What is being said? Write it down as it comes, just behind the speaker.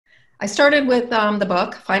I started with the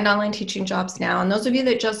book, Find Online Teaching Jobs Now. And those of you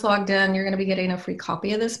that just logged in, you're going to be getting a free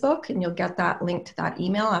copy of this book, and you'll get that link to that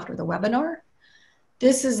email after the webinar.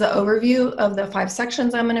 This is the overview of the 5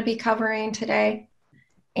 sections I'm going to be covering today.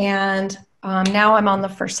 And now I'm on the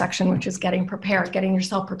first section, which is getting prepared, getting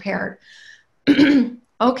yourself prepared.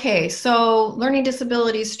 Okay, so learning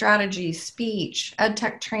disabilities strategy, speech, ed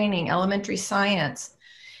tech training, elementary science,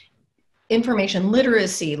 information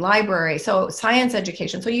literacy, library, so science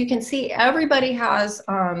education. So you can see everybody has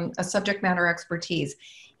a subject matter expertise.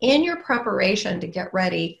 In your preparation to get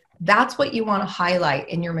ready, that's what you want to highlight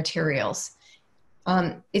in your materials.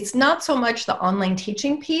 It's not so much the online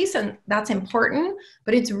teaching piece, and that's important,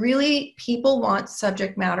 but it's really people want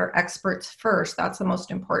subject matter experts first. That's the most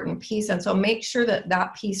important piece. And so make sure that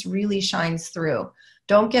that piece really shines through.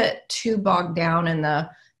 Don't get too bogged down in the,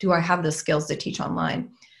 do I have the skills to teach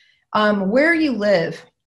online? Where you live.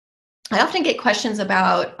 I often get questions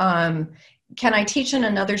about, can I teach in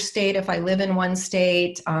another state if I live in one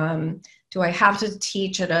state? Do I have to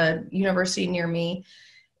teach at a university near me?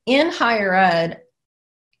 In higher ed,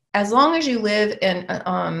 as long as you live in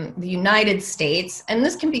the United States, and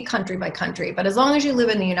this can be country by country, but as long as you live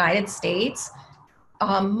in the United States,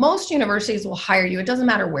 most universities will hire you. It doesn't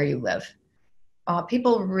matter where you live.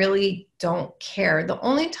 People really don't care. The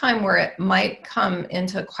only time where it might come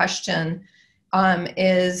into question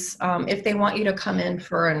is if they want you to come in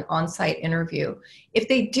for an on-site interview. If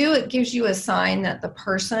they do, it gives you a sign that the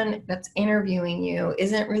person that's interviewing you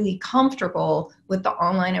isn't really comfortable with the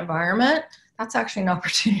online environment. That's actually an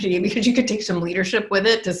opportunity because you could take some leadership with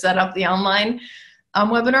it to set up the online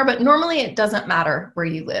webinar, but normally it doesn't matter where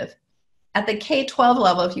you live. At the K-12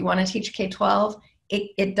 level, if you want to teach K-12,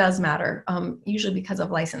 it does matter, usually because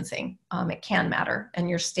of licensing. It can matter, and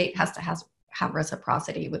your state has to have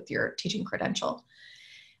reciprocity with your teaching credential.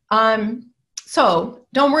 So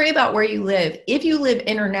don't worry about where you live. If you live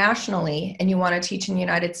internationally and you want to teach in the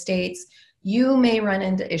United States, you may run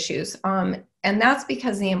into issues. And that's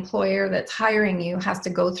because the employer that's hiring you has to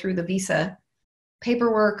go through the visa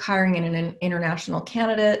paperwork, hiring an international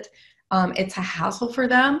candidate. It's a hassle for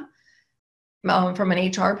them from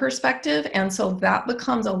an HR perspective. And so that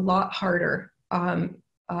becomes a lot harder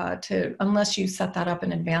unless you set that up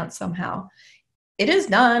in advance somehow. It is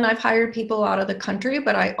done. I've hired people out of the country,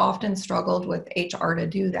 but I often struggled with HR to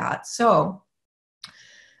do that. So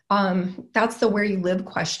that's the where you live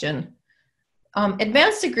question.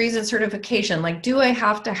 Advanced degrees and certification, like, do I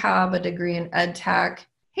have to have a degree in ed tech?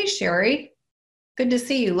 Hey, Sherry, good to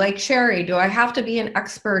see you. Like, Sherry, do I have to be an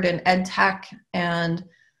expert in ed tech and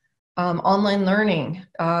online learning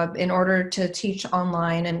in order to teach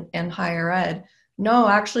online and higher ed? No,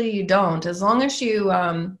 actually you don't. As long as you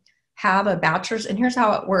have a bachelor's, and here's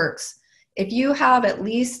how it works. If you have at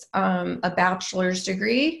least a bachelor's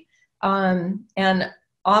degree and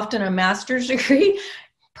often a master's degree,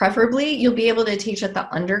 preferably, you'll be able to teach at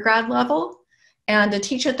the undergrad level. And to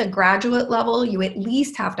teach at the graduate level, you at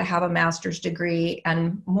least have to have a master's degree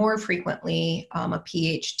and more frequently a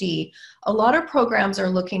PhD. A lot of programs are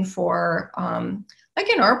looking for, like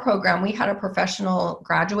in our program, we had a professional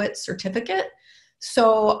graduate certificate.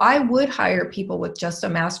 So I would hire people with just a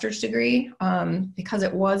master's degree because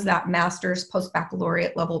it was that master's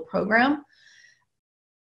post-baccalaureate level program.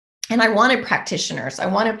 And I wanted practitioners. I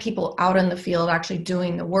wanted people out in the field actually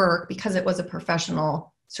doing the work because it was a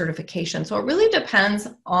professional certification. So it really depends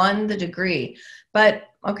on the degree. But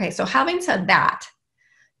okay, so having said that,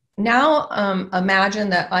 now imagine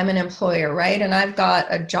that I'm an employer, right? And I've got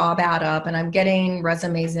a job ad up and I'm getting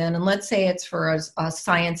resumes in, and let's say it's for a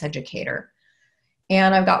science educator.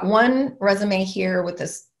 And I've got one resume here with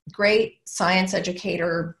this great science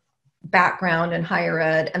educator background in higher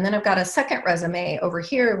ed. And then I've got a second resume over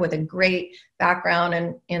here with a great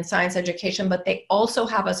background in science education, but they also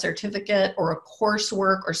have a certificate or a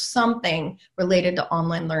coursework or something related to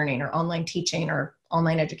online learning or online teaching or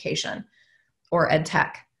online education or ed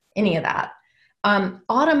tech, any of that.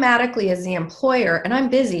 Automatically as the employer, and I'm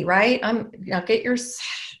busy, right? Get your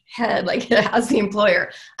head like as the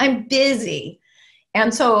employer, I'm busy.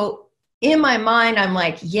 And so in my mind, I'm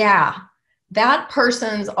like, yeah, that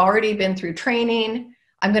person's already been through training.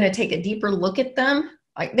 I'm going to take a deeper look at them.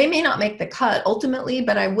 Like, they may not make the cut ultimately,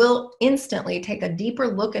 but I will instantly take a deeper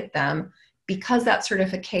look at them because that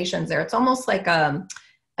certification's there. It's almost like an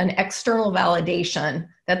external validation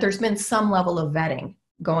that there's been some level of vetting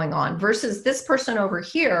going on versus this person over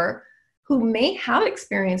here who may have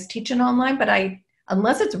experience teaching online, but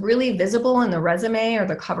unless it's really visible in the resume or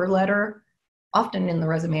the cover letter, often in the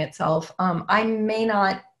resume itself, I may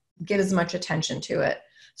not give as much attention to it.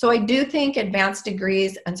 So I do think advanced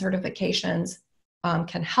degrees and certifications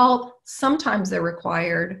can help. Sometimes they're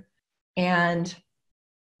required, and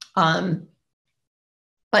but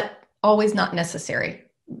always not necessary.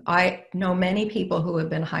 I know many people who have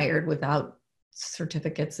been hired without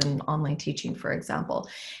certificates in online teaching, for example.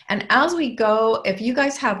 And as we go, if you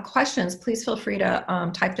guys have questions, please feel free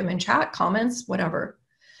to type them in chat, comments, whatever.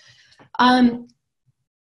 I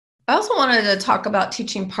also wanted to talk about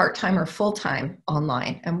teaching part-time or full-time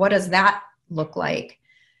online, and what does that look like?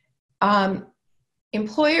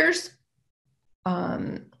 Employers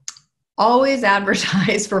always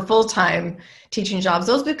advertise for full-time teaching jobs.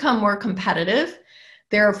 Those become more competitive.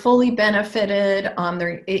 They're fully benefited.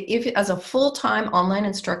 If as a full-time online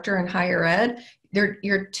instructor in higher ed,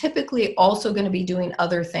 you're typically also going to be doing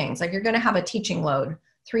other things. Like you're going to have a teaching load,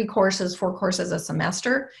 3 courses, 4 courses a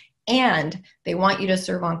semester, and they want you to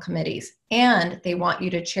serve on committees, and they want you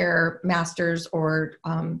to chair masters or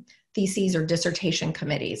theses or dissertation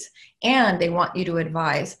committees, and they want you to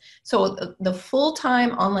advise. So the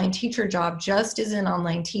full-time online teacher job just isn't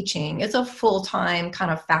online teaching. It's a full-time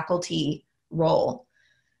kind of faculty role.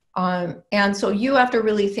 And so you have to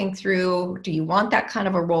really think through, do you want that kind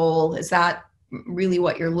of a role? Is that really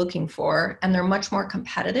what you're looking for? And they're much more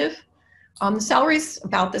competitive. The salary's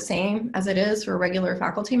about the same as it is for a regular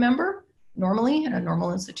faculty member, normally in a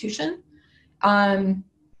normal institution.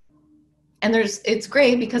 And it's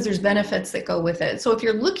great because there's benefits that go with it. So if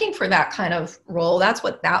you're looking for that kind of role, that's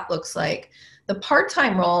what that looks like. The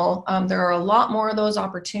part-time role, there are a lot more of those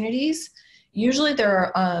opportunities. Usually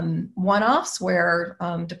there are one-offs where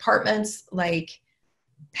departments like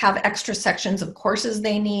have extra sections of courses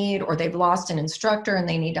they need, or they've lost an instructor and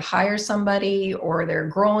they need to hire somebody, or they're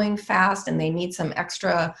growing fast and they need some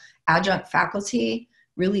extra adjunct faculty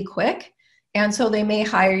really quick. And so they may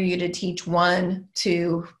hire you to teach 1,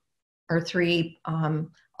 2, or 3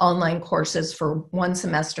 online courses for 1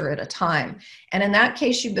 semester at a time. And in that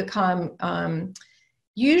case, you become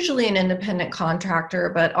usually an independent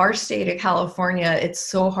contractor, but our state of California, it's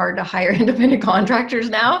so hard to hire independent contractors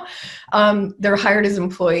now. They're hired as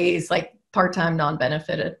employees, like part-time,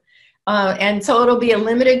 non-benefited. And so it'll be a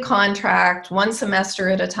limited contract, 1 semester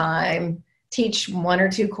at a time, teach 1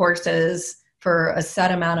 or 2 courses for a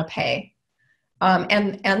set amount of pay.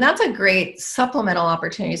 And that's a great supplemental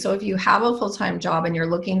opportunity. So if you have a full-time job and you're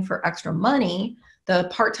looking for extra money, the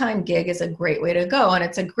part-time gig is a great way to go. And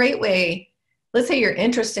it's a great way. Let's say you're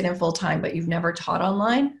interested in full-time, but you've never taught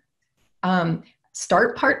online.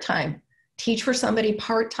 Start part-time, teach for somebody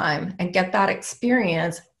part-time, and get that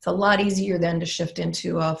experience. It's a lot easier then to shift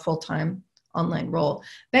into a full-time online role.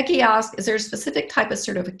 Becky asked, is there a specific type of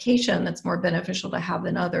certification that's more beneficial to have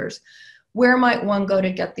than others? Where might one go to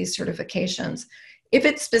get these certifications? If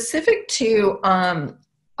it's specific to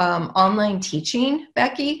online teaching,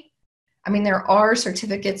 Becky, I mean, there are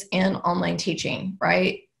certificates in online teaching,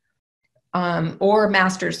 right? Or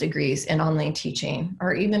master's degrees in online teaching,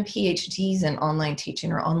 or even PhDs in online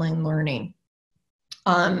teaching or online learning.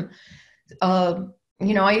 You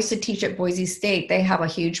know, I used to teach at Boise State. They have a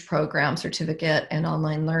huge program certificate in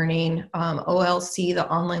online learning. OLC, the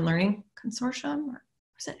Online Learning Consortium, or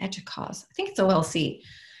is it EDUCAUSE? I think it's OLC,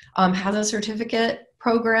 has a certificate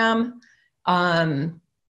program. And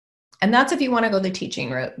that's if you want to go the teaching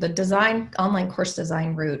route. The online course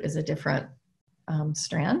design route is a different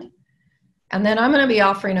strand. And then I'm going to be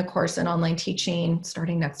offering a course in online teaching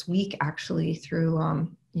starting next week, actually, through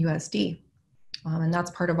USD. And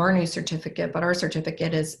that's part of our new certificate, but our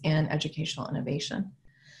certificate is in educational innovation.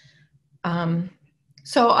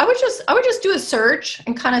 So I would just do a search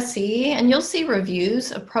and kind of see, and you'll see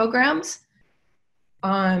reviews of programs.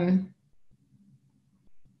 You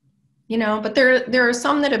know, but there are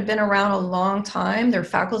some that have been around a long time. They're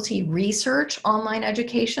faculty research online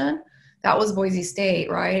education. That was Boise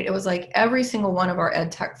State, right? It was like every single one of our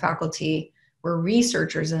ed tech faculty were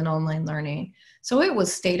researchers in online learning. So it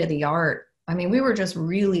was state of the art. I mean, we were just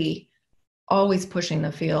really always pushing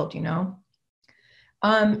the field, you know?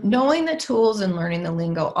 Knowing the tools and learning the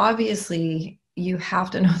lingo, obviously you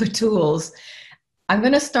have to know the tools. I'm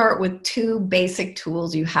going to start with 2 basic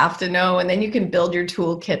tools you have to know, and then you can build your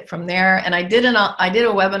toolkit from there. And I did a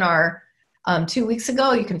webinar 2 weeks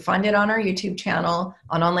ago. You can find it on our YouTube channel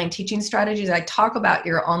on online teaching strategies. I talk about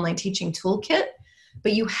your online teaching toolkit,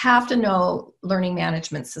 but you have to know learning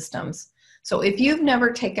management systems. So if you've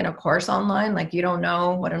never taken a course online, like you don't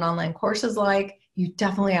know what an online course is like, you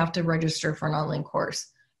definitely have to register for an online course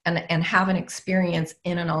and have an experience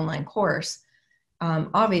in an online course.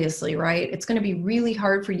 Obviously, right? It's going to be really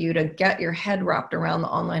hard for you to get your head wrapped around the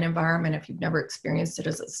online environment if you've never experienced it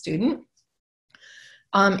as a student.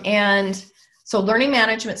 And So learning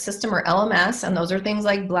management system, or LMS, and those are things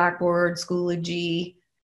like Blackboard, Schoology,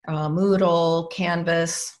 Moodle,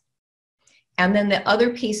 Canvas. And then the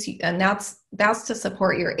other piece, and that's to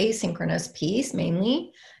support your asynchronous piece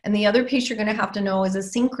mainly. And the other piece you're going to have to know is a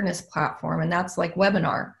synchronous platform, and that's like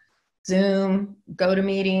webinar, Zoom,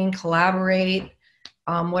 GoToMeeting, Collaborate,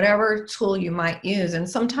 whatever tool you might use. And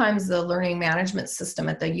sometimes the learning management system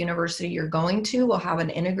at the university you're going to will have an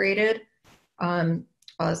integrated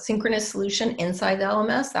synchronous solution inside the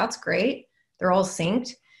LMS. That's great. They're all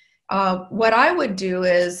synced. What I would do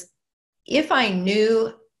is, if I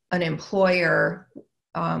knew an employer,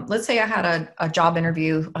 let's say I had a job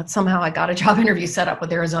interview, somehow I got a job interview set up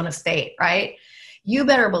with Arizona State, right? You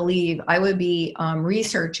better believe I would be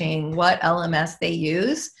researching what LMS they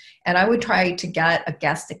use, and I would try to get a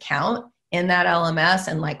guest account in that LMS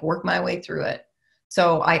and like work my way through it.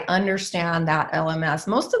 So I understand that LMS.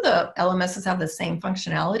 Most of the LMSs have the same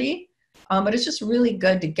functionality, but it's just really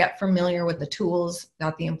good to get familiar with the tools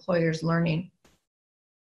that the employer's learning.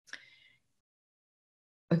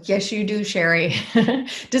 Yes, you do, Sherry.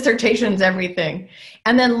 Dissertation's everything.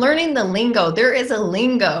 And then learning the lingo. There is a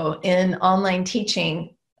lingo in online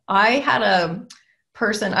teaching. I had a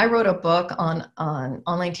person, I wrote a book on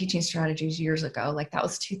online teaching strategies years ago, like that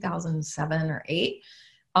was 2007 or 8.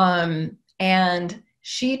 And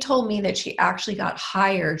she told me that she actually got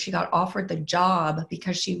hired. She got offered the job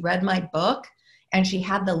because she read my book and she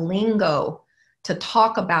had the lingo to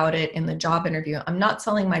talk about it in the job interview. I'm not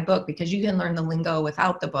selling my book because you can learn the lingo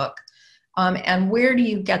without the book. And where do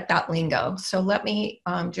you get that lingo? So let me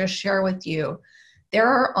just share with you. There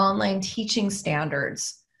are online teaching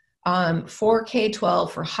standards for K-12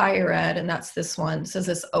 for higher ed, and that's this one. It says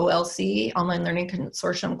this OLC, Online Learning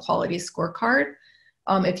Consortium Quality Scorecard.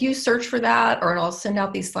 If you search for that, or I'll send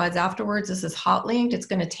out these slides afterwards, this is hot linked. It's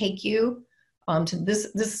going to take you to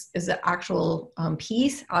this is the actual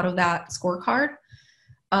piece out of that scorecard.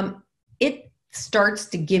 It starts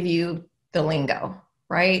to give you the lingo,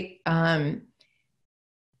 right?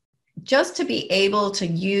 Just to be able to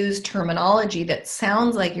use terminology that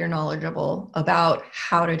sounds like you're knowledgeable about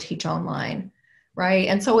how to teach online, right?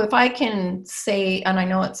 And so if I can say, and I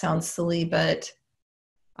know it sounds silly, but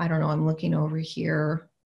I don't know, I'm looking over here.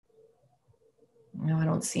 No, I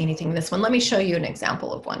don't see anything in this one. Let me show you an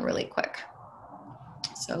example of one really quick.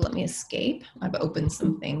 So let me escape. I've opened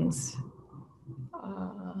some things.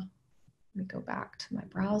 Let me go back to my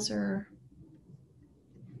browser.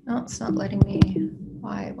 No, it's not letting me.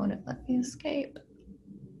 Why won't it let me escape?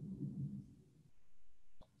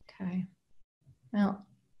 Okay. Well,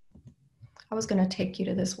 I was going to take you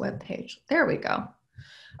to this web page. There we go.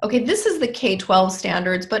 Okay, this is the K-12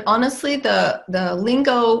 standards, but honestly, the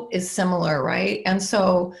lingo is similar, right? And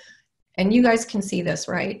so, and you guys can see this,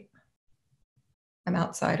 right? I'm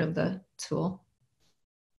outside of the tool.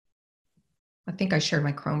 I think I shared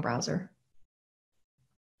my Chrome browser.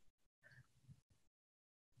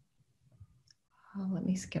 Oh, let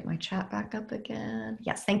me get my chat back up again.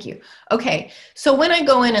 Yes, thank you. Okay, so when I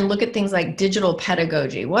go in and look at things like digital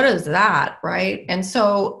pedagogy, what is that, right? And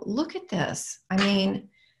so look at this. I mean,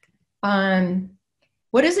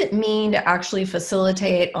 what does it mean to actually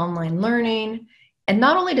facilitate online learning? And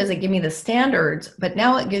not only does it give me the standards, but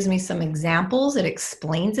now it gives me some examples. It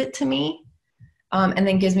explains it to me, and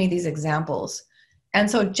then gives me these examples. And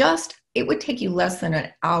so it would take you less than an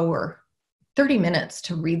hour, 30 minutes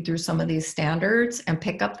to read through some of these standards and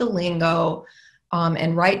pick up the lingo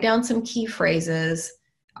and write down some key phrases.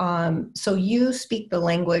 So you speak the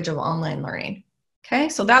language of online learning. Okay,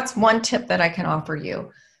 so that's one tip that I can offer you.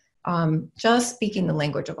 Just speaking the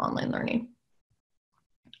language of online learning.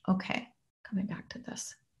 Okay, coming back to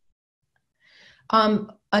this.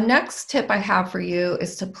 A next tip I have for you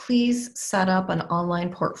is to please set up an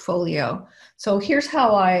online portfolio. So here's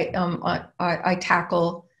how I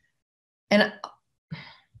tackle, and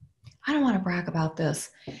I don't want to brag about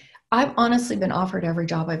this. I've honestly been offered every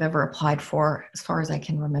job I've ever applied for, as far as I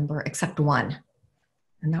can remember, except one.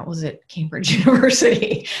 And that was at Cambridge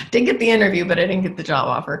University. Didn't get the interview, but I didn't get the job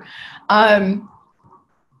offer.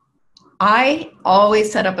 I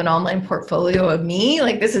always set up an online portfolio of me.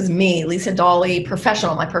 Like, this is me, Lisa Dawley,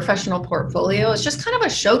 professional, my professional portfolio. It's just kind of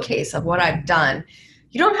a showcase of what I've done.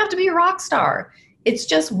 You don't have to be a rock star. It's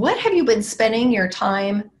just, what have you been spending your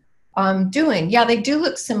time doing? Yeah, they do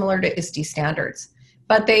look similar to ISTE standards,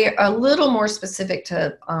 but they are a little more specific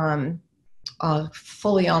to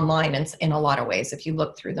fully online in a lot of ways, if you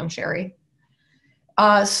look through them, Sherry.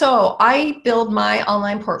 So I build my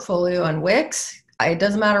online portfolio on Wix. It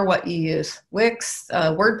doesn't matter what you use, Wix,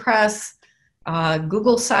 WordPress,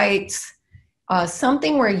 Google Sites.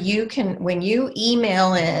 Something where you can, when you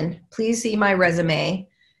email in, please see my resume,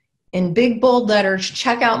 in big bold letters,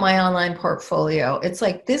 check out my online portfolio. It's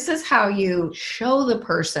like, this is how you show the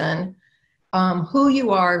person who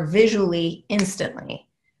you are visually instantly,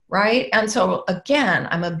 right? And so again,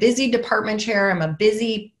 I'm a busy department chair. I'm a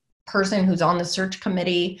busy person who's on the search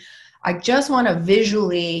committee. I just want to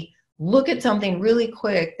visually look at something really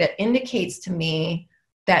quick that indicates to me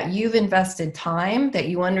that you've invested time, that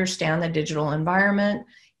you understand the digital environment.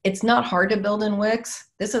 It's not hard to build in Wix.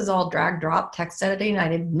 This is all drag drop text editing. I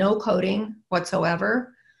did no coding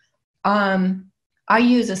whatsoever. I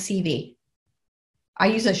use a CV. I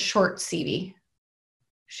use a short CV,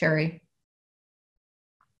 Sherry.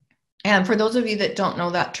 And for those of you that don't know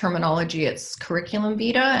that terminology, it's curriculum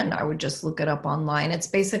vitae, and I would just look it up online. It's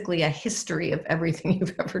basically a history of everything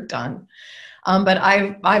you've ever done. But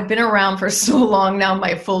I've been around for so long now,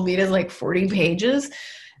 my full vita is like 40 pages.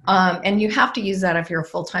 And you have to use that if you're a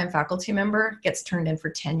full-time faculty member. It gets turned in for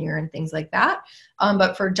tenure and things like that.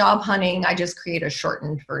 But for job hunting, I just create a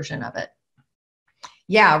shortened version of it.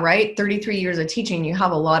 Yeah, right? 33 years of teaching, you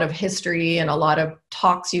have a lot of history and a lot of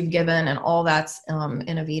talks you've given, and all that's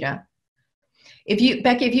in a vita.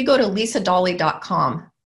 Becky, if you go to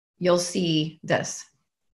lisadawley.com, you'll see this.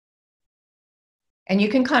 And you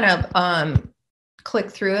can kind of click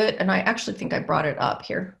through it. And I actually think I brought it up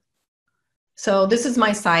here. So this is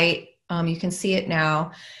my site. You can see it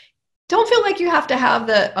now. Don't feel like you have to have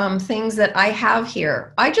the things that I have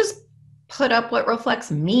here. I just put up what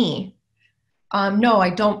reflects me. No, I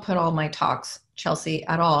don't put all my talks, Chelsea,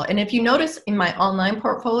 at all. And if you notice in my online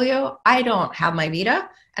portfolio, I don't have my vita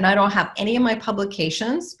and I don't have any of my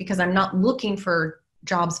publications because I'm not looking for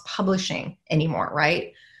jobs publishing anymore,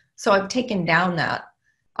 right? So I've taken down that.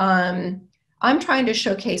 I'm trying to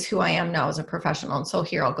showcase who I am now as a professional. And so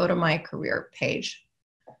here, I'll go to my career page.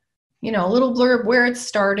 You know, a little blurb where it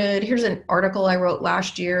started. Here's an article I wrote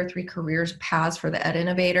last year, 3 careers paths for the Ed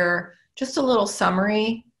Innovator. Just a little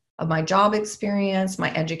summary of my job experience,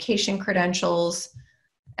 my education credentials,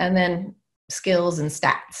 and then skills and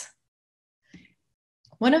stats.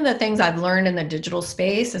 One of the things I've learned in the digital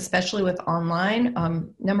space, especially with online,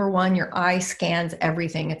 number one, your eye scans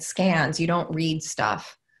everything. It scans, you don't read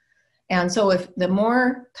stuff. And so if the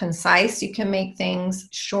more concise you can make things,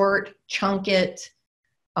 short, chunk it,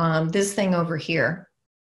 this thing over here,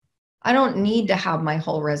 I don't need to have my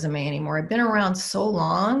whole resume anymore. I've been around so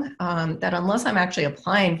long that unless I'm actually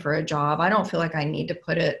applying for a job, I don't feel like I need to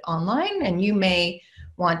put it online, and you may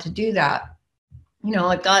want to do that. You know,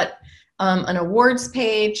 I've got an awards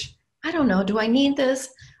page. I don't know, do I need this?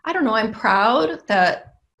 I don't know, I'm proud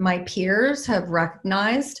that my peers have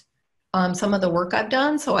recognized some of the work I've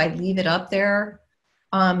done, so I leave it up there.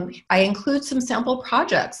 I include some sample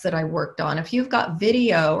projects that I worked on. If you've got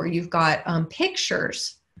video or you've got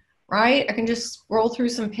pictures, right? I can just scroll through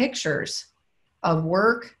some pictures of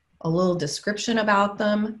work, a little description about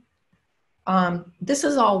them. This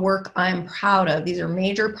is all work I'm proud of. These are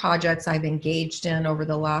major projects I've engaged in over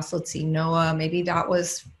the last, let's see, NOAA, maybe that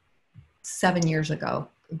was 7 years ago,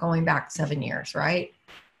 going back 7 years, right?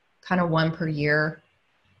 Kind of one per year.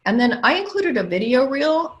 And then I included a video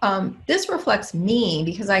reel. This reflects me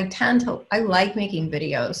because I like making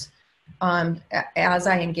videos as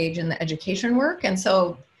I engage in the education work. And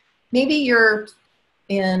so maybe you're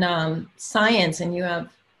in science and you have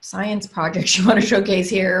science projects you want to showcase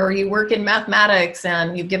here, or you work in mathematics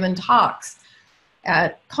and you've given talks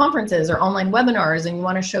at conferences or online webinars and you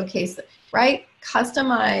want to showcase, right?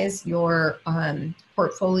 Customize your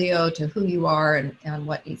portfolio to who you are and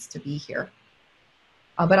what needs to be here.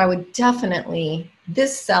 But I would definitely,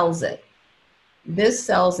 this sells it. This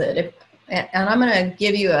sells it. And I'm going to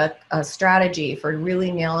give you a strategy for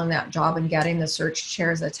really nailing that job and getting the search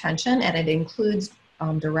chair's attention. And it includes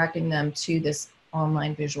directing them to this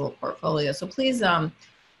online visual portfolio. So please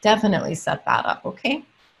definitely set that up, okay?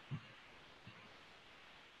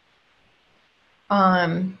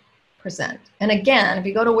 Present. And again, if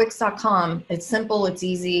you go to wix.com, it's simple, it's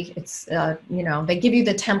easy. It's, you know, they give you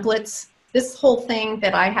the templates. This whole thing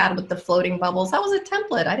that I had with the floating bubbles, that was a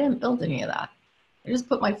template. I didn't build any of that. I just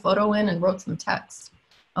put my photo in and wrote some text.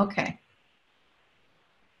 Okay.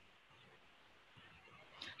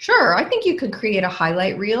 Sure, I think you could create a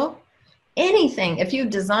highlight reel. Anything, if you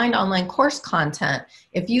designed online course content,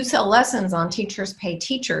 if you sell lessons on Teachers Pay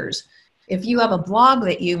Teachers, if you have a blog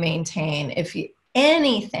that you maintain,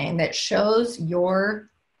 anything that shows your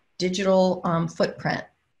digital footprint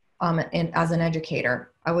as an educator,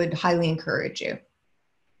 I would highly encourage you.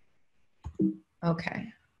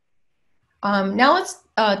 Okay. Now let's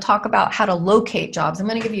talk about how to locate jobs. I'm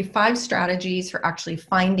going to give you 5 strategies for actually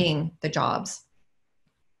finding the jobs.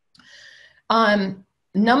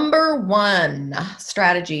 Number one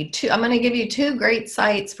strategy, I'm going to give you two great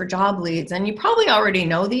sites for job leads, and you probably already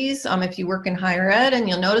know these if you work in higher ed, and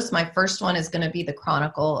you'll notice my first one is going to be the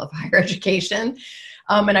Chronicle of Higher Education.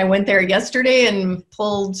 And I went there yesterday and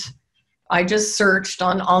I just searched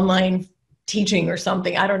on online teaching or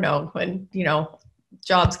something. I don't know, when,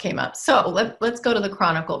 jobs came up. So let's go to the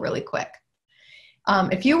Chronicle really quick.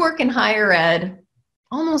 If you work in higher ed,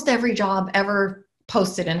 almost every job ever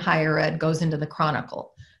posted in higher ed goes into the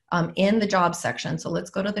Chronicle in the job section. So let's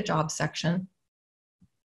go to the job section.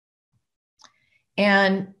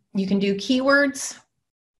 And you can do keywords,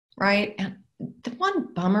 right? And the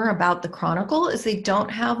one bummer about the Chronicle is they don't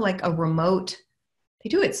have like a remote, they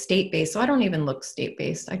do it state-based, so I don't even look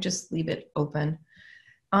state-based. I just leave it open.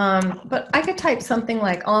 But I could type something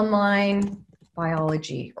like online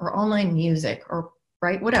biology or online music or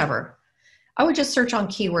whatever. I would just search on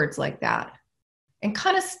keywords like that and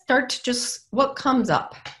kind of start to just what comes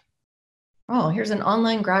up. Oh, here's an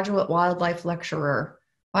online graduate wildlife lecturer,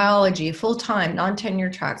 biology, full-time,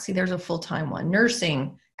 non-tenure track. See, there's a full-time one.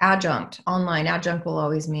 Nursing, adjunct, online. Adjunct will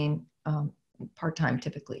always mean part-time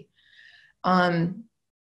typically.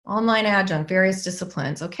 Online adjunct, various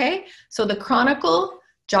disciplines. Okay, so the Chronicle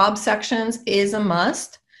job sections is a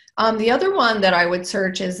must. The other one that I would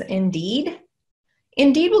search is Indeed.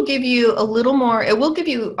 Indeed will give you a little more, it will give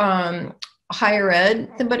you higher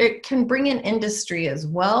ed, but it can bring in industry as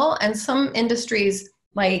well. And some industries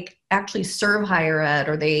like actually serve higher ed,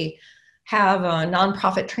 or they have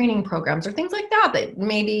nonprofit training programs or things like that that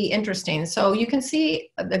may be interesting. So you can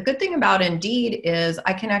see the good thing about Indeed is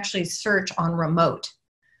I can actually search on remote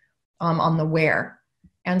on the where.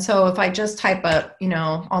 And so if I just type a,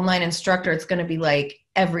 online instructor, it's going to be like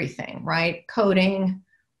everything, right? Coding,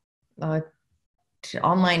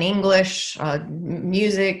 online English,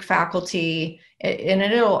 music, faculty, and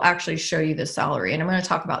it'll actually show you the salary. And I'm going to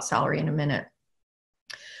talk about salary in a minute.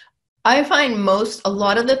 I find a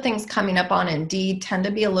lot of the things coming up on Indeed tend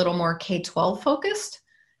to be a little more K-12 focused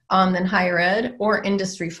than higher ed, or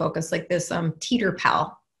industry focused, like this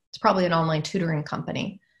TutorPal. It's probably an online tutoring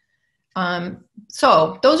company.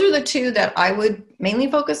 So those are the two that I would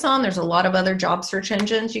mainly focus on. There's a lot of other job search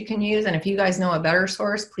engines you can use. And if you guys know a better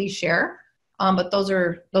source, please share. But those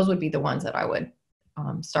would be the ones that I would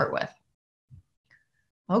start with.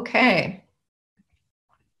 Okay.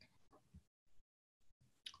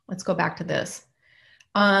 Let's go back to this.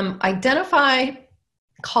 Identify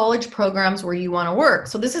college programs where you want to work.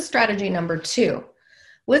 So this is strategy number 2.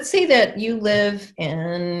 Let's say that you live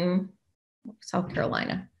in South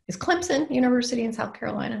Carolina. Is Clemson University in South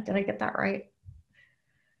Carolina? Did I get that right?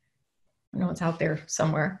 I know it's out there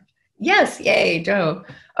somewhere. Yes, yay, Joe.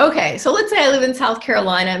 Okay, so let's say I live in South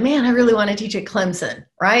Carolina. Man, I really want to teach at Clemson,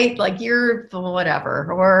 right? Like you're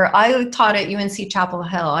whatever. Or I taught at UNC Chapel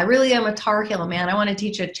Hill. I really am a Tar Heel, man. I want to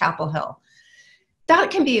teach at Chapel Hill.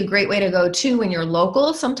 That can be a great way to go too when you're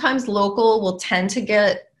local. Sometimes local will tend to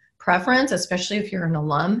get preference, especially if you're an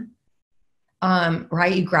alum,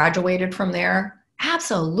 right? You graduated from there.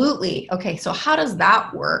 Absolutely. Okay, so how does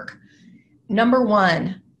that work? Number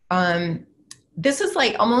one, this is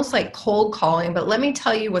like almost like cold calling, but let me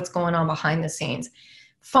tell you what's going on behind the scenes.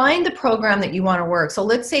 Find the program that you want to work. So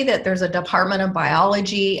let's say that there's a department of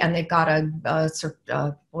biology and they've got an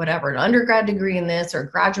undergrad degree in this or a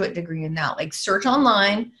graduate degree in that. Like search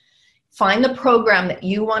online, find the program that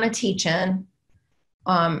you want to teach in,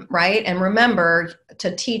 right? And remember,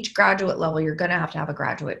 to teach graduate level, you're going to have a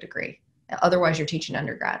graduate degree. Otherwise, you're teaching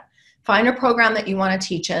undergrad. Find a program that you want to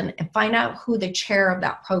teach in and find out who the chair of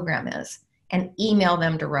that program is and email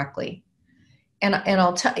them directly. And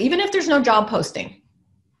I'll tell, even if there's no job posting,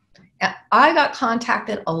 I got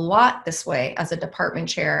contacted a lot this way as a department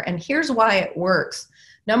chair, and here's why it works.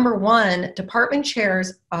 Number one, department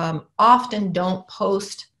chairs often don't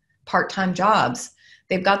post part-time jobs.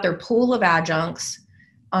 They've got their pool of adjuncts,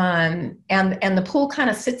 and the pool kind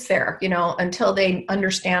of sits there, until they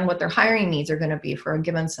understand what their hiring needs are going to be for a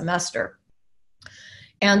given semester.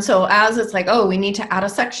 And so as it's like, oh, we need to add a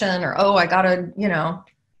section, or, oh, I got to,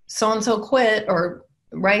 so-and-so quit, or,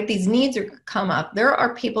 right, these needs come up. There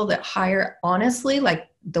are people that hire, honestly, like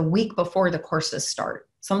the week before the courses start.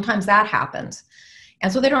 Sometimes that happens.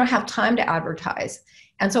 And so they don't have time to advertise.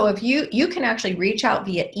 And so if you can actually reach out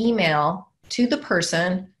via email to the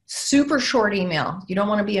person, super short email. You don't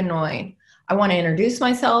want to be annoying. I want to introduce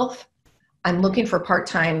myself. I'm looking for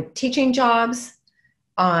part-time teaching jobs.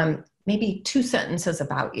 Maybe 2 sentences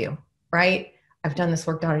about you, right? I've done this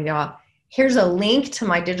work, Here's a link to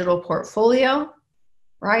my digital portfolio,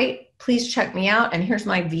 right? Please check me out. And here's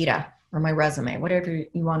my Vita or my resume, whatever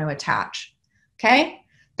you want to attach. Okay?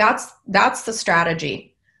 That's the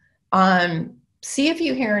strategy. See if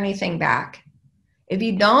you hear anything back. If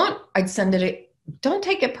you don't, I'd send it. Don't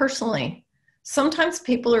take it personally. Sometimes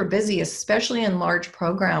people are busy, especially in large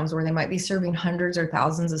programs where they might be serving hundreds or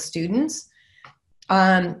thousands of students.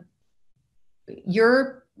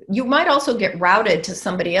 You might also get routed to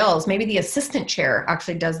somebody else. Maybe the assistant chair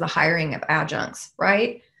actually does the hiring of adjuncts,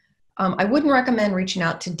 right? I wouldn't recommend reaching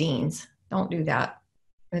out to deans. Don't do that.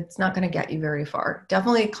 It's not going to get you very far.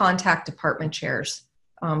 Definitely contact department chairs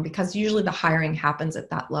because usually the hiring happens at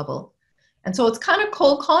that level. And so it's kind of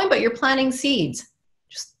cold calling, but you're planting seeds.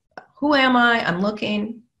 Just, who am I? I'm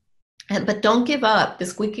looking. But don't give up. The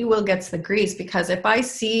squeaky wheel gets the grease, because if I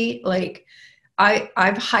see, like,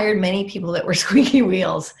 I've hired many people that were squeaky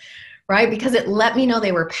wheels, right? Because it let me know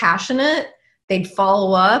they were passionate. They'd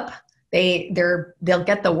follow up. They'll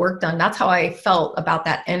get the work done. That's how I felt about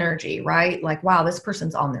that energy, right? Like, wow, this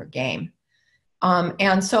person's on their game.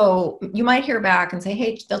 And so you might hear back and say,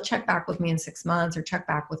 hey, they'll check back with me in 6 months or check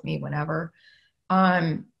back with me whenever.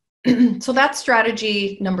 So that's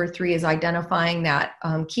strategy number 3, is identifying that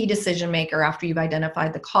key decision maker after you've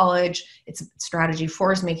identified the college. It's strategy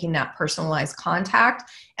 4 is making that personalized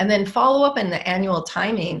contact, and then follow up in the annual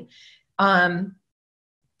timing.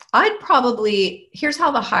 Here's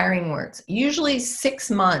how the hiring works. Usually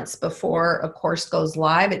 6 months before a course goes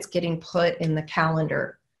live, it's getting put in the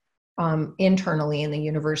calendar internally in the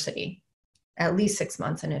university, at least 6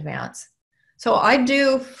 months in advance. So I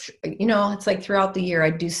do, it's like throughout the year,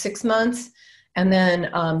 I do 6 months, and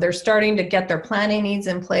then they're starting to get their planning needs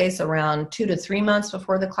in place around 2 to 3 months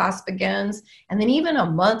before the class begins, and then even a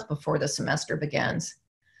month before the semester begins.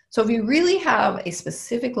 So if you really have a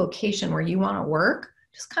specific location where you want to work,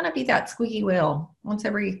 just kind of be that squeaky wheel once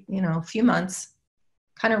every, few months,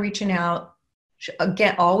 kind of reaching out.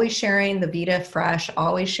 Again, always sharing the Vita fresh,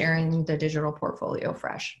 always sharing the digital portfolio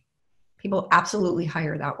fresh. People absolutely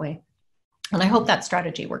hire that way. And I hope that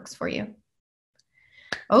strategy works for you.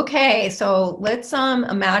 Okay, so let's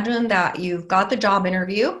imagine that you've got the job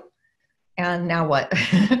interview, and now what?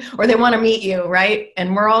 Or they want to meet you, right?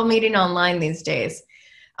 And we're all meeting online these days.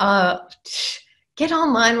 Get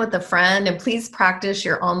online with a friend, and please practice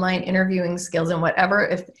your online interviewing skills and whatever.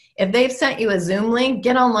 If they've sent you a Zoom link,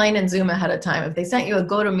 get online and Zoom ahead of time. If they sent you a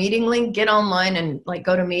GoToMeeting link, get online and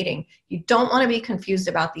GoToMeeting. You don't want to be confused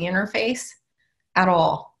about the interface at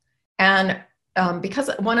all. And because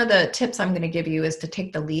one of the tips I'm going to give you is to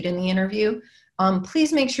take the lead in the interview,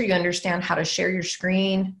 please make sure you understand how to share your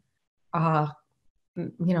screen, that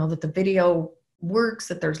the video works,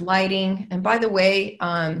 that there's lighting. And by the way,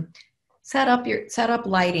 set up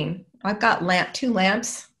lighting. I've got 2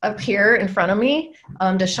 lamps up here in front of me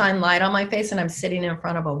to shine light on my face, and I'm sitting in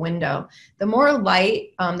front of a window. The more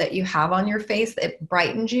light that you have on your face, it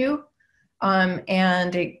brightens you.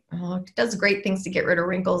 And it does great things to get rid of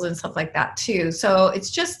wrinkles and stuff like that too. So it's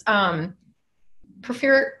just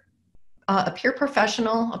appear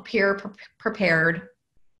professional, appear prepared,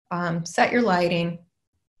 set your lighting.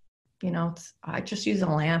 I just use a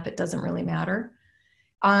lamp. It doesn't really matter.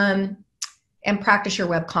 And practice your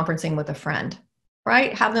web conferencing with a friend,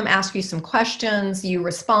 right? Have them ask you some questions, you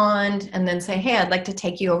respond, and then say, hey, I'd like to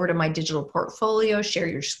take you over to my digital portfolio, share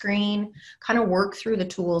your screen, kind of work through the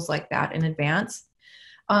tools like that in advance.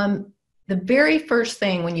 The very first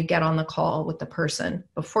thing when you get on the call with the person,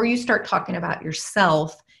 before you start talking about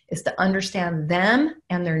yourself, is to understand them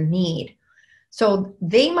and their need. So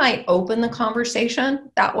they might open the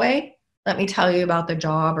conversation that way. Let me tell you about the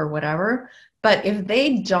job or whatever. But if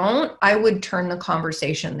they don't, I would turn the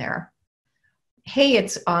conversation there. Hey,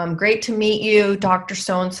 it's great to meet you, Dr.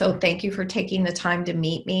 So-and-so. Thank you for taking the time to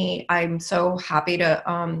meet me. I'm so happy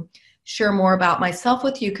to share more about myself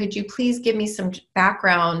with you. Could you please give me some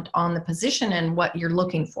background on the position and what you're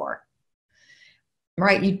looking for?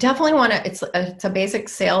 Right, you definitely want to, it's a basic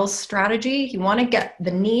sales strategy. You want to get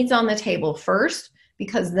the needs on the table first,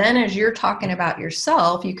 because then as you're talking about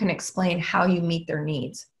yourself, you can explain how you meet their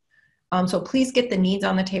needs. So please get the needs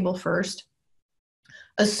on the table first.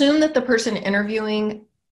 Assume that the person interviewing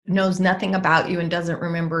knows nothing about you and doesn't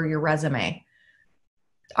remember your resume.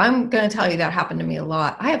 I'm going to tell you that happened to me a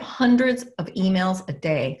lot. I have hundreds of emails a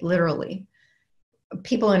day, literally.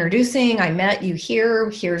 People introducing, I met you here,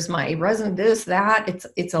 here's my resume, this, that.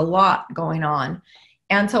 It's a lot going on.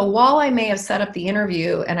 And so while I may have set up the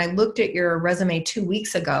interview and I looked at your resume 2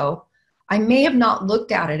 weeks ago, I may have not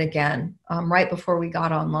looked at it again right before we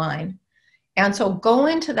got online. And so go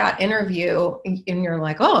into that interview and you're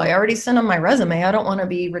like, oh, I already sent them my resume. I don't want to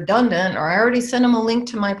be redundant. Or I already sent them a link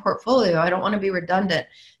to my portfolio. I don't want to be redundant.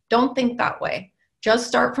 Don't think that way. Just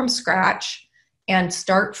start from scratch and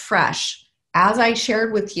start fresh. as I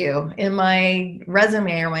shared with you in my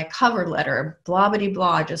resume or my cover letter, blah, blah,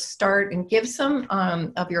 blah, just start and give some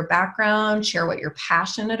of your background, share what you're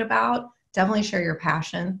passionate about. Definitely share your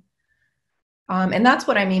passion. And that's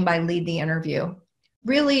what I mean by lead the interview.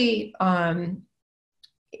 Really,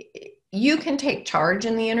 you can take charge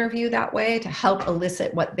in the interview that way to help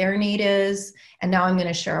elicit what their need is. And now I'm going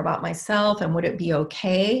to share about myself, and would it be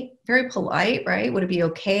okay? Very polite, right? Would it be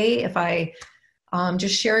okay if I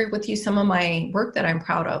just share with you some of my work that I'm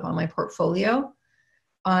proud of on my portfolio?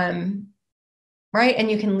 Right?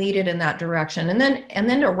 And you can lead it in that direction. And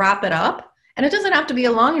then to wrap it up, and it doesn't have to be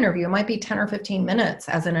a long interview. It might be 10 or 15 minutes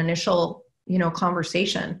as an initial,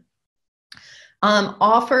 conversation.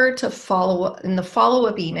 Offer to follow up in the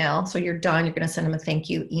follow-up email. So you're done. You're going to send them a thank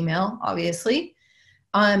you email, obviously.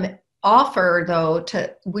 Offer, though,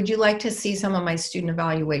 would you like to see some of my student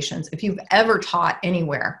evaluations? If you've ever taught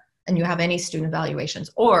anywhere and you have any student evaluations,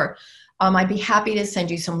 or I'd be happy to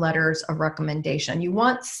send you some letters of recommendation. You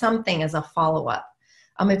want something as a follow-up.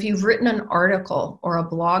 If you've written an article or a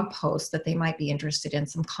blog post that they might be interested in,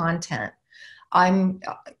 some content,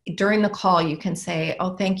 during the call, you can say,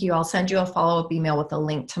 oh, thank you. I'll send you a follow-up email with a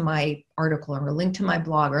link to my article or a link to my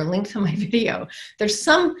blog or a link to my video.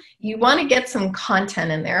 You want to get some content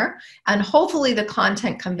in there, and hopefully the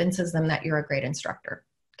content convinces them that you're a great instructor.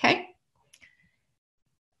 Okay.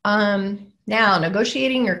 Now,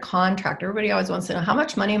 negotiating your contract. Everybody always wants to know, how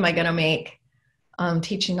much money am I going to make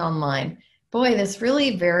teaching online? Boy, this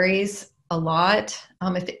really varies a lot.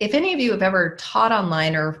 If any of you have ever taught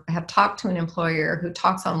online or have talked to an employer who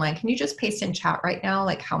talks online, can you just paste in chat right now,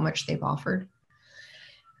 like how much they've offered?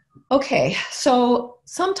 Okay, so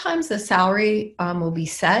sometimes the salary will be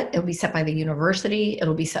set. It'll be set by the university.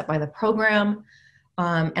 It'll be set by the program.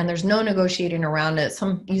 And there's no negotiating around it.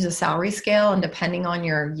 Some use a salary scale, and depending on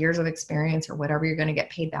your years of experience or whatever, you're going to get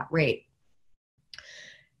paid that rate.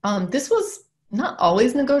 This was not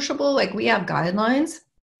always negotiable. Like, we have guidelines.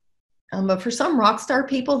 But for some rock star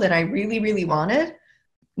people that I really, really wanted,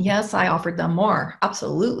 yes, I offered them more.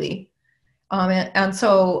 Absolutely. And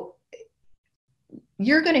so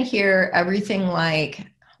you're going to hear everything like,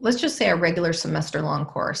 let's just say a regular semester long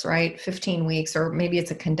course, right? 15 weeks, or maybe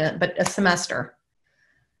it's but a semester,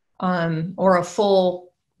 or a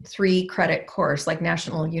full 3-credit course, like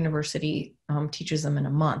National University teaches them in a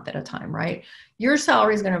month at a time, right? Your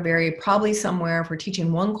salary is going to vary probably somewhere for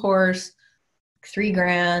teaching one course,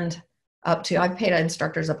 $3,000, I've paid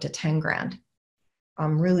instructors up to 10 grand.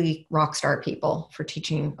 Really rock star people for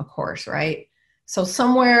teaching a course, right? So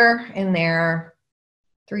somewhere in there,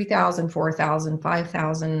 $3,000, $4,000,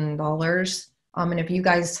 $5,000. And if you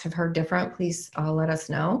guys have heard different, please let us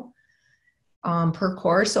know per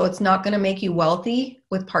course. So it's not going to make you wealthy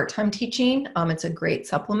with part-time teaching. It's a great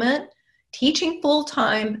supplement. Teaching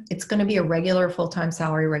full-time, it's going to be a regular full-time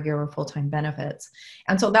salary, regular full-time benefits.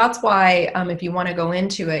 And so that's why if you want to go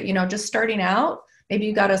into it, just starting out, maybe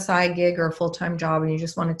you got a side gig or a full-time job and you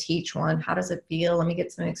just want to teach one. How does it feel? Let me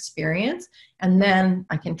get some experience, and then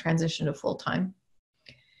I can transition to full-time.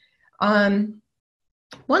 One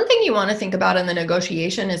thing you want to think about in the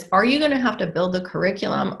negotiation is, are you going to have to build the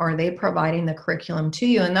curriculum, or are they providing the curriculum to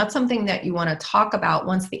you? And that's something that you want to talk about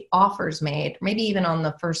once the offer's made, maybe even on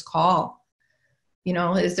the first call.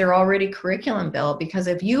 Is there already curriculum built? Because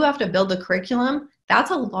if you have to build the curriculum,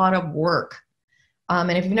 that's a lot of work.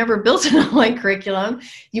 And if you've never built an online curriculum,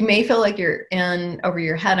 you may feel like you're in over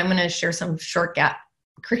your head. I'm going to share some shortcut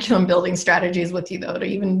curriculum building strategies with you, though, to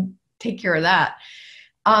even take care of that.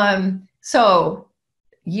 So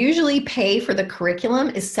usually pay for the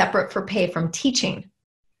curriculum is separate for pay from teaching.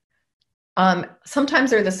 Sometimes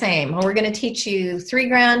they're the same. Well, we're going to teach you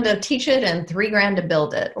 $3,000 to teach it and $3,000 to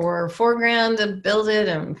build it, or $4,000 to build it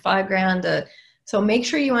and $5,000 to. So make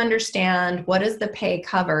sure you understand what is the pay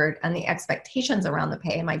covered and the expectations around the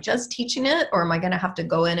pay. Am I just teaching it, or am I going to have to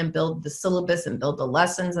go in and build the syllabus and build the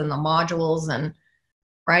lessons and the modules, and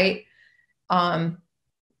right?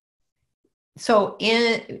 So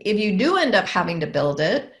if you do end up having to build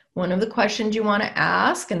it, one of the questions you want to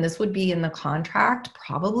ask, and this would be in the contract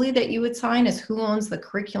probably that you would sign, is who owns the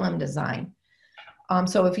curriculum design?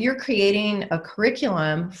 So if you're creating a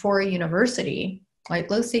curriculum for a university,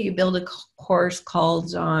 like let's say you build a course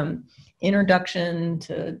called Introduction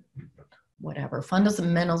to whatever,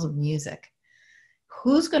 Fundamentals of Music.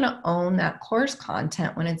 Who's going to own that course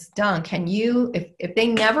content when it's done? Can you, if they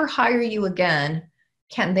never hire you again,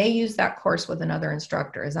 can they use that course with another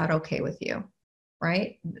instructor? Is that okay with you?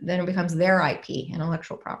 Right? Then it becomes their IP,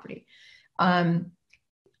 intellectual property.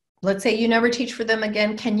 Let's say you never teach for them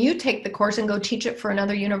again. Can you take the course and go teach it for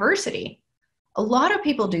another university? A lot of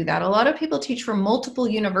people do that. A lot of people teach from multiple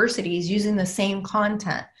universities using the same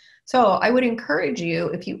content. So I would encourage you,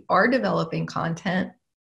 if you are developing content,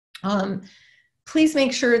 please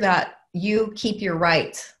make sure that you keep your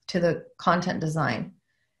rights to the content design.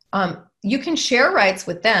 You can share rights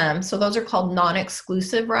with them. So those are called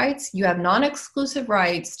non-exclusive rights. You have non-exclusive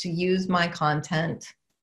rights to use my content,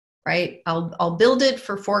 right? I'll build it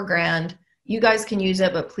for $4,000. You guys can use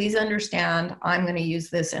it, but please understand, I'm going to use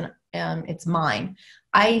this and it's mine.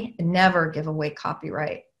 I never give away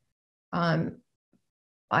copyright. I'm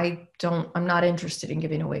not interested in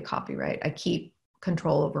giving away copyright. I keep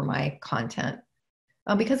control over my content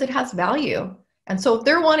because it has value. And so if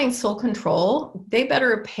they're wanting sole control, they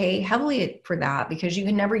better pay heavily for that because you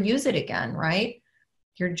can never use it again, right?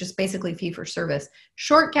 You're just basically fee for service.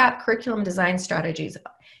 Short gap curriculum design strategies.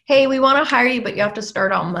 Hey, we want to hire you, but you have to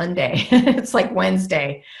start on Monday. It's like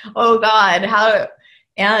Wednesday. Oh God,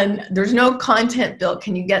 and there's no content built.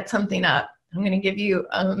 Can you get something up? I'm going to give you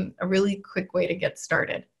a really quick way to get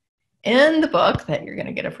started. In the book that you're going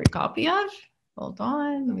to get a free copy of, hold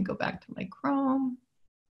on, let me go back to my Chrome.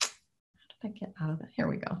 How did I get out of that? Here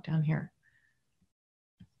we go, down here.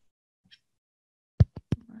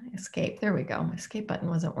 Escape, there we go. My escape button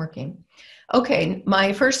wasn't working. Okay,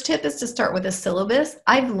 my first tip is to start with a syllabus.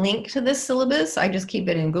 I've linked to this syllabus. I just keep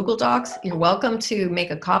it in Google Docs. You're welcome to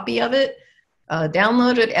make a copy of it,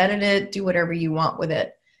 download it, edit it, do whatever you want with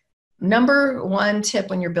it. Number one tip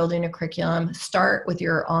when you're building a curriculum, start with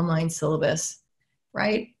your online syllabus,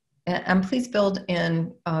 right? And please build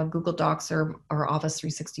in Google Docs or Office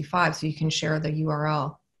 365 so you can share the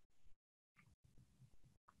URL.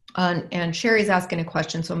 And Sherry's asking a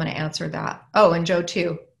question, so I'm going to answer that. Oh, and Joe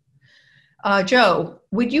too. Joe,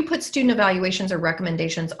 would you put student evaluations or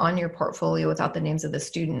recommendations on your portfolio without the names of the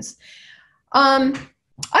students?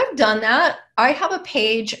 I've done that. I have a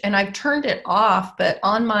page and I've turned it off, but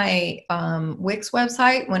on my Wix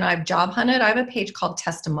website, when I've job hunted, I have a page called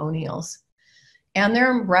testimonials. And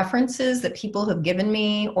there are references that people have given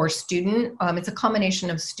me or student. It's a combination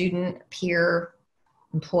of student, peer,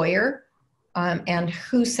 employer. And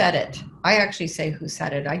who said it. I actually say who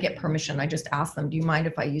said it. I get permission. I just ask them, do you mind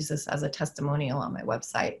if I use this as a testimonial on my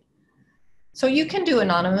website? So you can do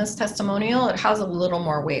anonymous testimonial. It has a little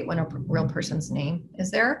more weight when a real person's name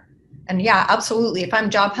is there. And yeah, absolutely. If I'm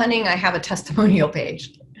job hunting, I have a testimonial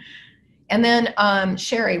page. And then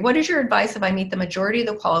Sherry, what is your advice if I meet the majority of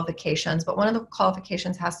the qualifications, but one of the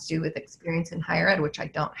qualifications has to do with experience in higher ed, which I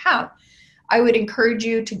don't have? I would encourage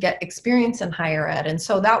you to get experience in higher ed. And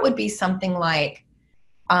so that would be something like,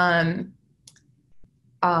 can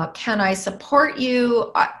I support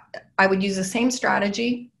you? I would use the same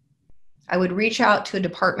strategy. I would reach out to a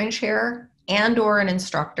department chair and or an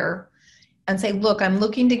instructor and say, look, I'm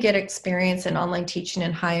looking to get experience in online teaching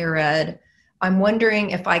in higher ed. I'm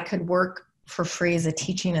wondering if I could work for free as a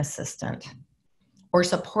teaching assistant or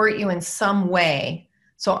support you in some way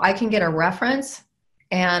so I can get a reference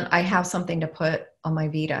and I have something to put on my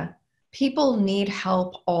Vita. People need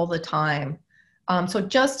help all the time. So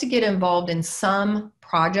just to get involved in some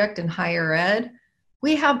project in higher ed,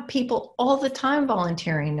 we have people all the time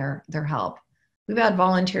volunteering their help. We've had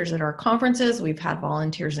volunteers at our conferences. We've had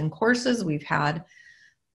volunteers in courses. We've had,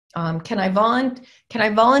 can I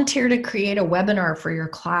volunteer to create a webinar for your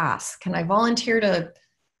class? Can I volunteer to,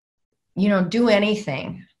 do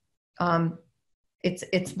anything?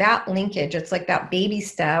 It's that linkage. It's like that baby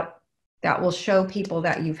step that will show people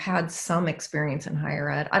that you've had some experience in higher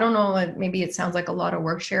ed. I don't know, maybe it sounds like a lot of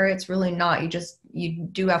work, Sherry. It's really not. You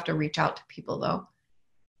do have to reach out to people though.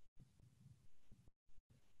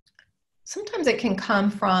 Sometimes it can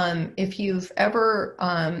come from, if you've ever,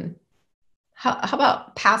 how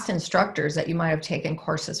about past instructors that you might have taken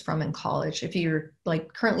courses from in college? If you're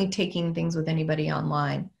like currently taking things with anybody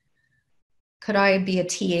online, could I be a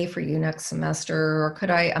TA for you next semester? Or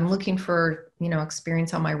I'm looking for,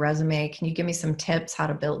 experience on my resume. Can you give me some tips how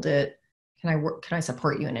to build it? Can I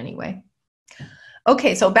support you in any way?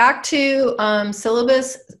 Okay, so back to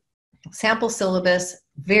syllabus, sample syllabus,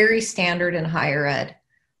 very standard in higher ed.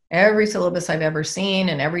 Every syllabus I've ever seen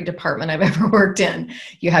in every department I've ever worked in.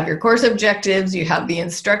 You have your course objectives, you have the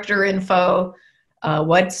instructor info,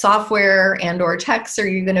 what software and or texts are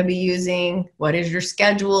you going to be using? What is your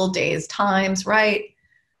schedule, days, times, right?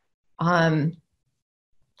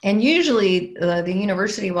 And usually the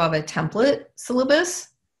university will have a template syllabus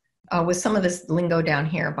with some of this lingo down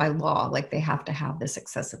here by law, like they have to have this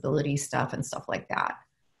accessibility stuff and stuff like that.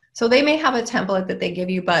 So they may have a template that they give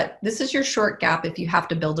you, but this is your short gap if you have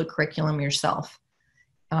to build a curriculum yourself.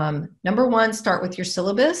 Number one, start with your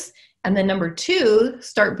syllabus. And then number two,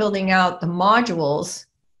 start building out the modules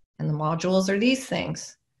And the modules are these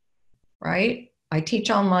things, right? I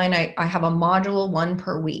teach online. I have a module 1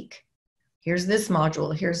 per week. Here's this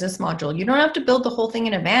module. Here's this module. You don't have to build the whole thing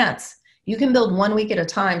in advance. You can build 1 week at a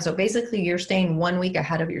time. So basically you're staying 1 week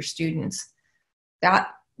ahead of your students. That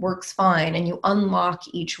works fine. And you unlock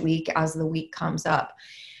each week as the week comes up.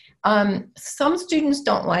 Some students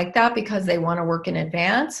don't like that because they want to work in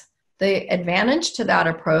advance. The advantage to that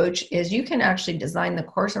approach is you can actually design the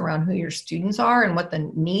course around who your students are and what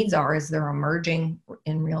the needs are as they're emerging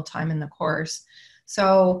in real time in the course.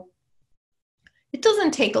 So it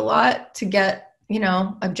doesn't take a lot to get,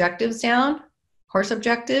 objectives down, course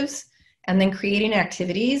objectives, and then creating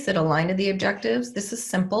activities that align to the objectives. This is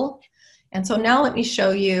simple. And so now let me show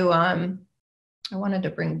you, I wanted to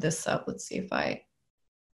bring this up. Let's see if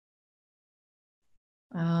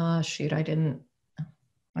shoot, I didn't.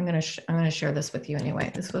 I'm gonna share this with you anyway.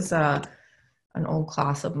 This was an old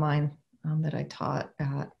class of mine that I taught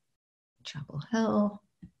at Chapel Hill.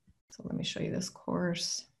 So let me show you this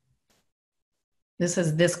course. This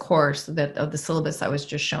is this course of the syllabus I was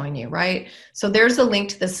just showing you, right? So there's a link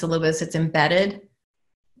to the syllabus. It's embedded.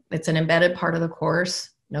 It's an embedded part of the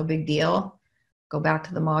course. No big deal. Go back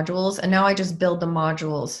to the modules. And now I just build the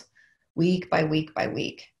modules week by week by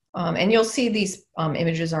week. And you'll see these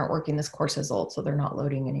images aren't working. This course is old, so they're not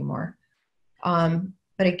loading anymore.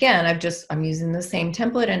 But again, I'm using the same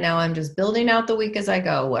template, and now I'm just building out the week as I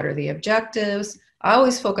go. What are the objectives? I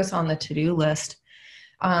always focus on the to-do list.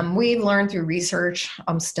 We've learned through research,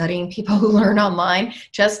 studying people who learn online,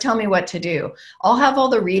 just tell me what to do. I'll have all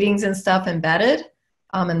the readings and stuff embedded,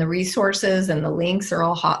 and the resources and the links are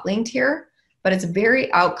all hot linked here, but it's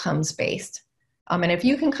very outcomes based. And if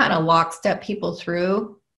you can kind of lockstep people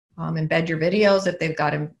through, embed your videos if they've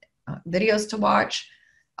got videos to watch.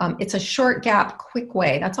 It's a short gap, quick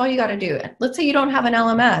way. That's all you got to do. Let's say you don't have an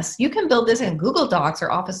LMS. You can build this in Google Docs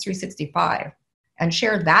or Office 365 and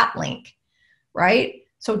share that link, right?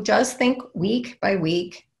 So just think week by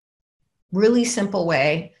week, really simple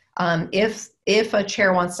way. If a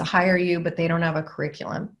chair wants to hire you, but they don't have a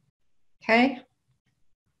curriculum, okay?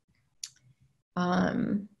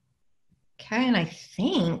 Okay, and I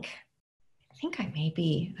think I may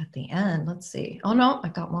be at the end. Let's see. Oh no, I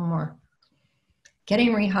got one more.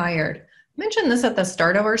 Getting rehired. I mentioned this at the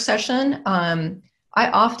start of our session. I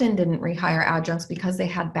often didn't rehire adjuncts because they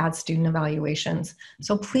had bad student evaluations.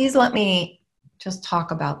 So please let me just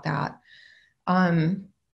talk about that.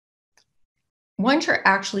 Once you're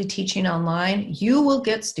actually teaching online, you will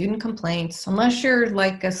get student complaints unless you're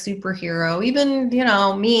like a superhero. Even,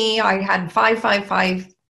 me, I had 5,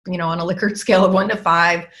 on a Likert scale of 1 to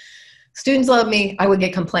 5. Students love me, I would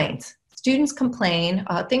get complaints. Students complain,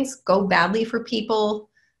 things go badly for people.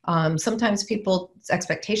 Sometimes people's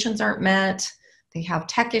expectations aren't met. They have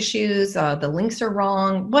tech issues, the links are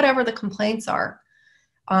wrong, whatever the complaints are.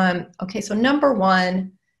 Okay, so number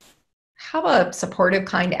 1, have a supportive,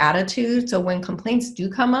 kind attitude. So when complaints do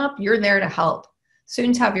come up, you're there to help.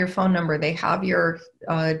 Students have your phone number, they have your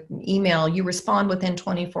email, you respond within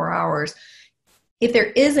 24 hours. If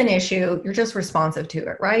there is an issue, you're just responsive to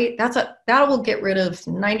it, right? That will get rid of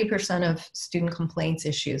 90% of student complaints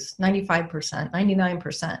issues, 95%,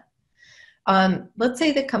 99%. Let's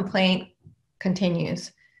say the complaint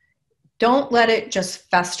continues. Don't let it just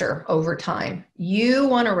fester over time. You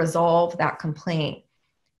want to resolve that complaint.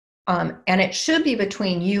 And it should be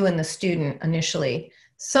between you and the student initially.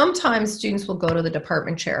 Sometimes students will go to the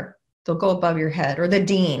department chair. They'll go above your head, or the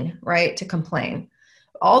dean, right, to complain.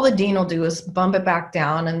 All the dean will do is bump it back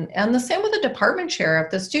down. And the same with the department chair.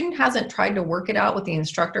 If the student hasn't tried to work it out with the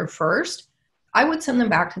instructor first, I would send them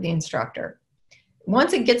back to the instructor.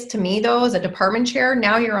 Once it gets to me though, as a department chair,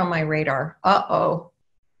 now you're on my radar. Uh-oh,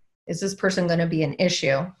 is this person going to be an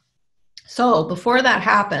issue? So before that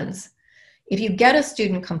happens, if you get a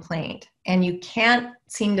student complaint and you can't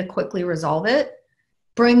seem to quickly resolve it,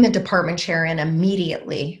 bring the department chair in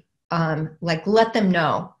immediately. Let them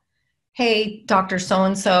know. Hey, Dr.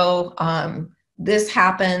 So-and-so, this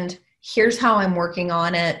happened. Here's how I'm working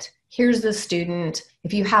on it. Here's the student.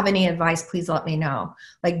 If you have any advice, please let me know.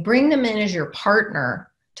 Bring them in as your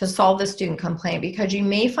partner to solve the student complaint, because you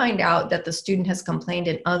may find out that the student has complained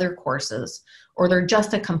in other courses, or they're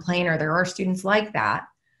just a complainer. There are students like that.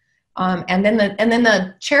 And then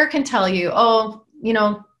the chair can tell you, oh,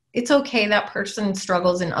 it's okay, that person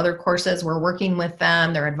struggles in other courses. We're working with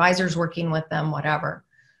them. Their advisor's working with them, whatever.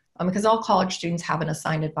 Because all college students have an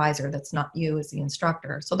assigned advisor that's not you as the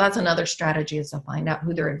instructor. So that's another strategy, is to find out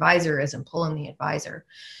who their advisor is and pull in the advisor.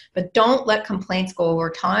 But don't let complaints go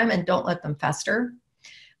over time, and don't let them fester.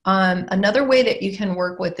 Another way that you can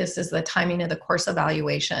work with this is the timing of the course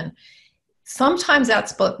evaluation. Sometimes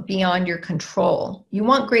that's beyond your control. You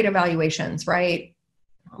want great evaluations, right?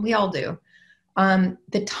 We all do.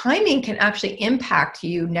 The timing can actually impact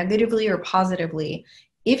you negatively or positively.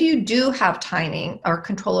 If you do have timing or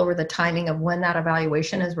control over the timing of when that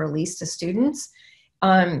evaluation is released to students,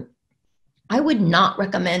 I would not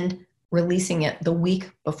recommend releasing it the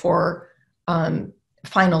week before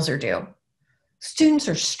finals are due. Students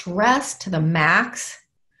are stressed to the max.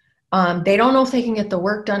 They don't know if they can get the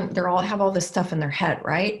work done. They all have all this stuff in their head,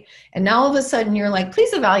 right? And now all of a sudden you're like,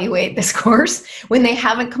 please evaluate this course when they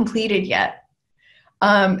haven't completed yet.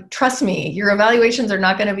 Trust me, your evaluations are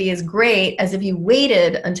not going to be as great as if you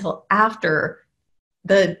waited until after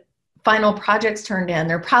the final project's turned in.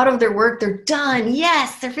 They're proud of their work. They're done.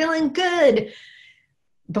 Yes, they're feeling good.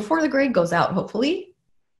 Before the grade goes out, hopefully,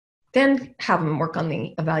 then have them work on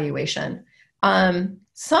the evaluation.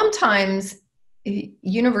 Sometimes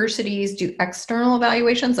universities do external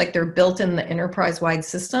evaluations, like they're built in the enterprise-wide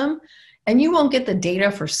system, and you won't get the data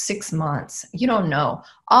for 6 months. You don't know.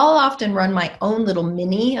 I'll often run my own little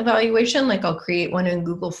mini evaluation, like I'll create one in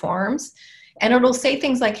Google Forms, and it'll say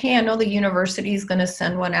things like, hey, I know the university is going to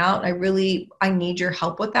send one out. I need your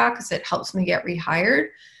help with that because it helps me get rehired.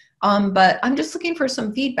 But I'm just looking for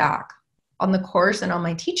some feedback on the course and on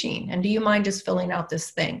my teaching. And do you mind just filling out this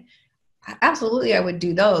thing? Absolutely, I would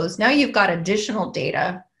do those. Now you've got additional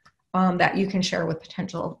data that you can share with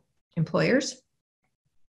potential employers.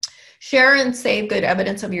 Share and save good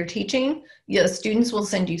evidence of your teaching. The students will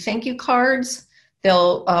send you thank you cards.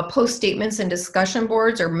 They'll post statements in discussion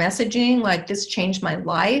boards or messaging like, this changed my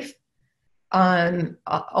life.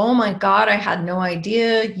 Oh my God, I had no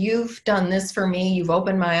idea. You've done this for me. You've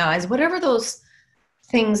opened my eyes. Whatever those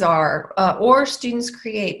things are. Or students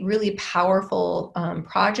create really powerful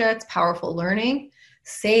projects, powerful learning.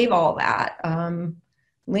 Save all that.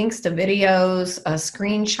 Links to videos,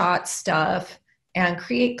 screenshot stuff, and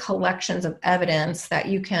create collections of evidence that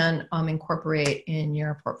you can incorporate in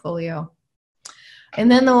your portfolio.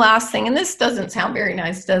 And then the last thing, and this doesn't sound very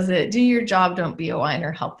nice, does it? Do your job, don't be a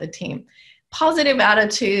whiner, help the team. Positive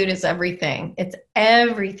attitude is everything. It's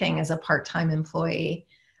everything as a part-time employee.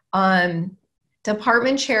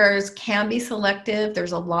 Department chairs can be selective.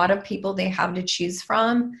 There's a lot of people they have to choose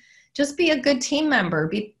from. Just be a good team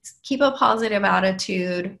member. Keep a positive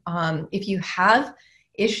attitude. If you have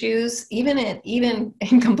issues, even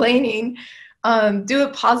in complaining, do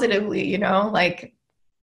it positively, you know, like,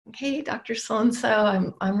 hey, Dr.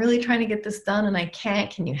 So-and-so, I'm really trying to get this done and I can't,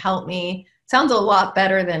 can you help me? Sounds a lot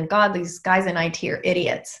better than, God, these guys in IT are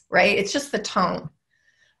idiots, right? It's just the tone.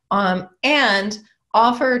 And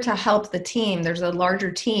offer to help the team. There's a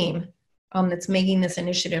larger team that's making this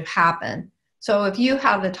initiative happen. So if you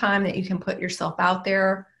have the time that you can put yourself out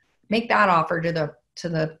there, make that offer to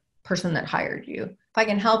the person that hired you. If I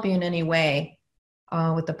can help you in any way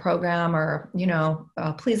with the program, or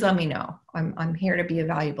please let me know. I'm here to be a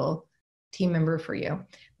valuable team member for you.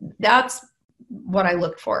 That's what I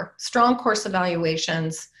look for. Strong course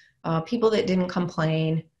evaluations, people that didn't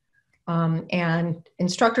complain, and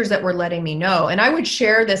instructors that were letting me know. And I would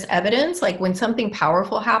share this evidence, like when something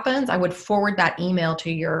powerful happens, I would forward that email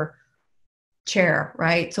to your chair,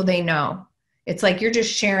 right? So they know. It's like you're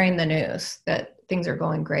just sharing the news that things are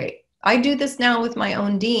going great. I do this now with my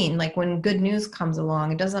own dean, like when good news comes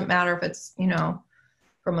along, it doesn't matter if it's,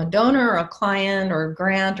 from a donor or a client or a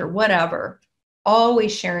grant or whatever,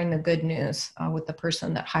 always sharing the good news with the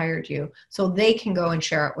person that hired you so they can go and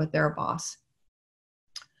share it with their boss.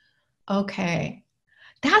 Okay,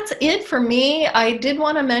 that's it for me. I did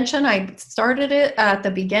want to mention, I started it at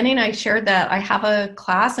the beginning. I shared that I have a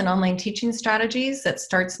class in online teaching strategies that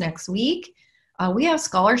starts next week. We have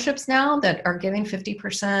scholarships now that are giving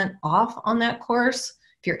 50% off on that course.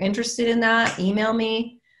 If you're interested in that, email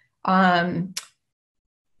me.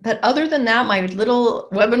 But other than that, my little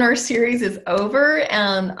webinar series is over,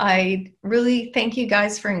 and I really thank you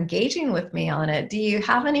guys for engaging with me on it. Do you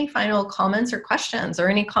have any final comments or questions or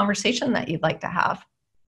any conversation that you'd like to have?